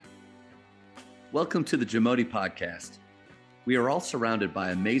Welcome to the Jamodi Podcast. We are all surrounded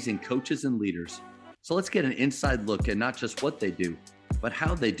by amazing coaches and leaders. So let's get an inside look at not just what they do, but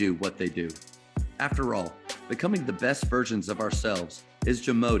how they do what they do. After all, becoming the best versions of ourselves is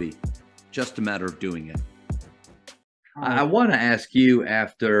Jamodi, just a matter of doing it. I want to ask you,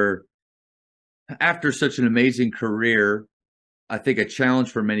 after such an amazing career, I think a challenge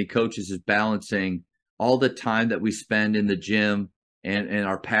for many coaches is balancing all the time that we spend in the gym and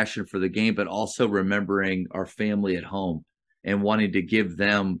our passion for the game, but also remembering our family at home and wanting to give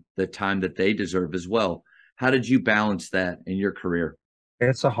them the time that they deserve as well. How did you balance that in your career?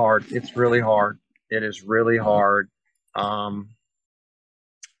 It's really hard. It is really hard. And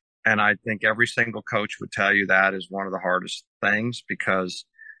I think every single coach would tell you that is one of the hardest things, because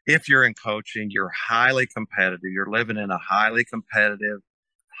if you're in coaching, you're highly competitive. You're living in a highly competitive,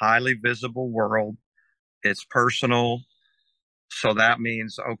 highly visible world. It's personal. So that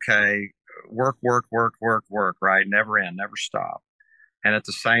means, okay, work, right? Never end, never stop. And at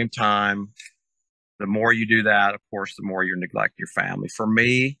the same time, the more you do that, of course, the more you neglect your family. For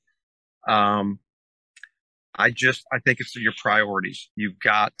me, I think it's your priorities. You've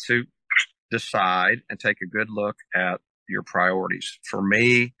got to decide and take a good look at your priorities. For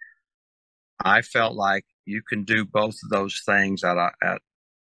me, I felt like you can do both of those things at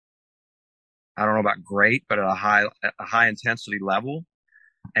I don't know about great, but at a high intensity level.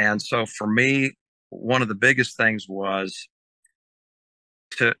 And so for me, one of the biggest things was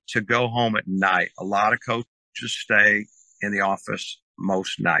to go home at night. A lot of coaches stay in the office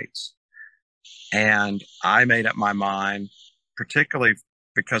most nights. And I made up my mind, particularly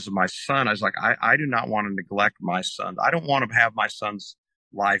because of my son. I was like, I do not want to neglect my son. I don't want to have my son's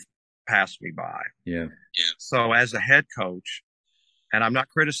life pass me by. Yeah. So as a head coach, and I'm not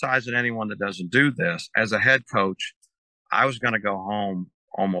criticizing anyone that doesn't do this, as a head coach, I was going to go home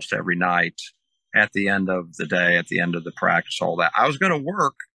almost every night at the end of the day, at the end of the practice, all that. I was going to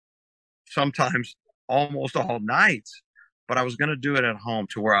work sometimes almost all night, but I was going to do it at home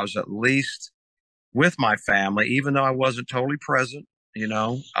to where I was at least with my family, even though I wasn't totally present,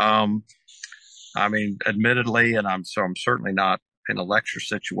 I mean, admittedly, and I'm certainly not in a lecture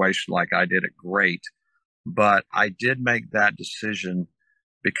situation like I did it great, but I did make that decision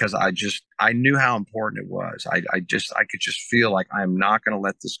because I knew how important it was. I could just feel like I'm not going to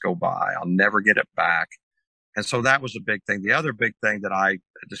let this go by. I'll never get it back. And so that was a big thing. The other big thing that I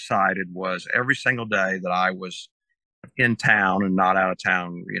decided was every single day that I was in town and not out of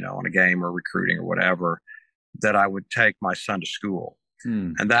town, on a game or recruiting or whatever, that I would take my son to school.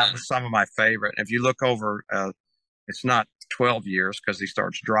 And that was some of my favorite. If you look over, it's not 12 years because he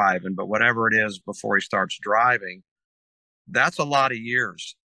starts driving, but whatever it is before he starts driving, that's a lot of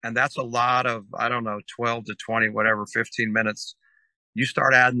years. And that's a lot of, 12 to 20, whatever, 15 minutes. You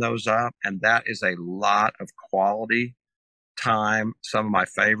start adding those up, and that is a lot of quality time. Some of my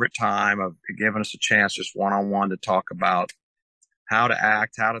favorite time of giving us a chance just one-on-one to talk about how to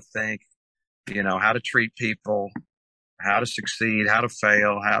act, how to think, how to treat people, how to succeed, how to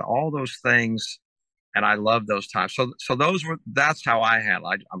fail, how all those things. And I love those times. So that's how I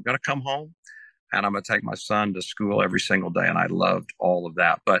handle it. I'm going to come home and I'm going to take my son to school every single day. And I loved all of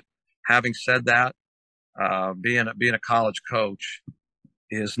that. But having said that, being a college coach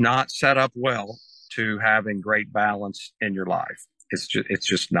is not set up well to having great balance in your life. It's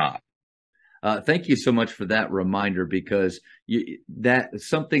just not. Thank you so much for that reminder, because that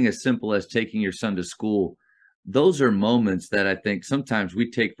something as simple as taking your son to school, those are moments that I think sometimes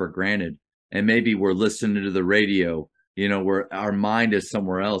we take for granted. And maybe we're listening to the radio, where our mind is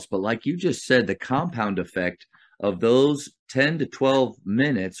somewhere else. But like you just said, the compound effect of those 10 to 12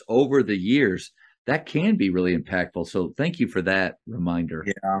 minutes over the years, that can be really impactful. So thank you for that reminder.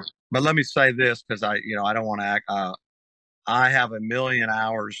 Yeah. But let me say this, because I don't want to act. I have a million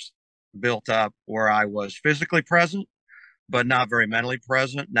hours built up where I was physically present, but not very mentally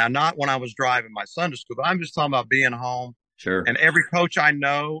present. Now, not when I was driving my son to school, but I'm just talking about being home. Sure. And every coach I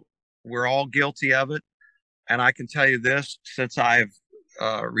know, we're all guilty of it. And I can tell you this, since I've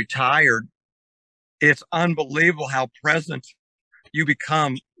retired, it's unbelievable how present you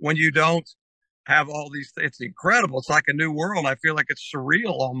become when you don't have all these. It's incredible. It's like a new world. I feel like it's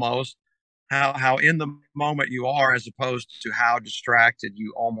surreal almost how in the moment you are, as opposed to how distracted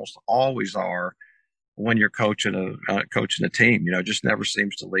you almost always are when you're coaching a team. It just never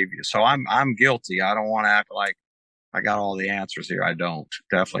seems to leave you. So I'm guilty. I don't want to act like I got all the answers here. I don't.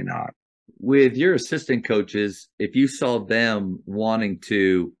 Definitely not. With your assistant coaches, if you saw them wanting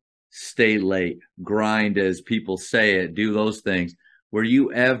to stay late, grind, as people say it, do those things, were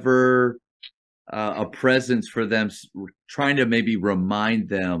you ever a presence for them, trying to maybe remind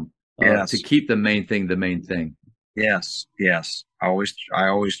them to keep the main thing the main thing. Yes. I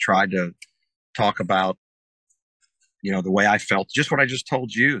always tried to talk about, the way I felt, just what I just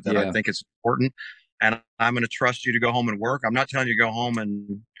told you, that I think it's important. And I'm going to trust you to go home and work. I'm not telling you to go home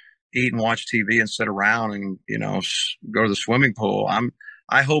and eat and watch TV and sit around and, go to the swimming pool.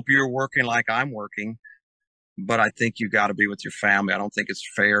 I hope you're working like I'm working, but I think you got to be with your family. I don't think it's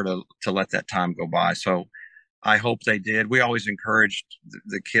fair to let that time go by. So I hope they did. We always encouraged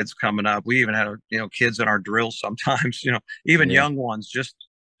the kids coming up. We even had kids in our drills sometimes, even young ones, just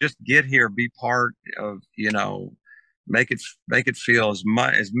get here, be part of, make it feel as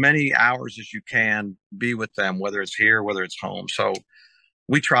many hours as you can, be with them, whether it's here, whether it's home. So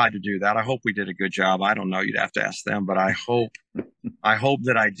we tried to do that. I hope we did a good job. I don't know. You'd have to ask them, but I hope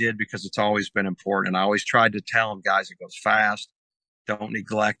that I did, because it's always been important. And I always tried to tell them, guys, it goes fast. Don't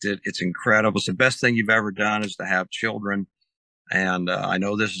neglect it. It's incredible. It's the best thing you've ever done is to have children. And I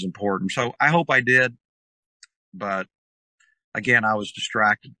know this is important. So I hope I did. But again, I was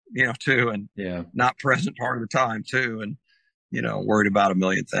distracted, too, and not present part of the time too. And, worried about a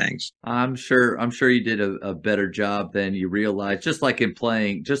million things. I'm sure you did a better job than you realize. Just like in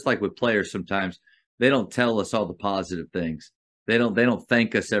playing, just like with players, sometimes they don't tell us all the positive things. They don't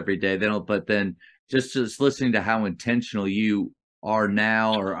thank us every day. They don't, but then just listening to how intentional you are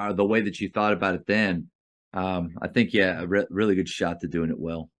now, or are the way that you thought about it then, I think, a really good shot to doing it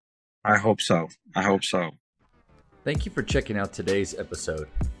well. I hope so. Thank you for checking out today's episode.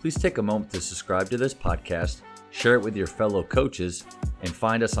 Please take a moment to subscribe to this podcast, share it with your fellow coaches, and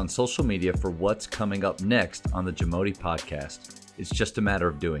find us on social media for what's coming up next on the Jamodi Podcast. It's just a matter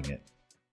of doing it.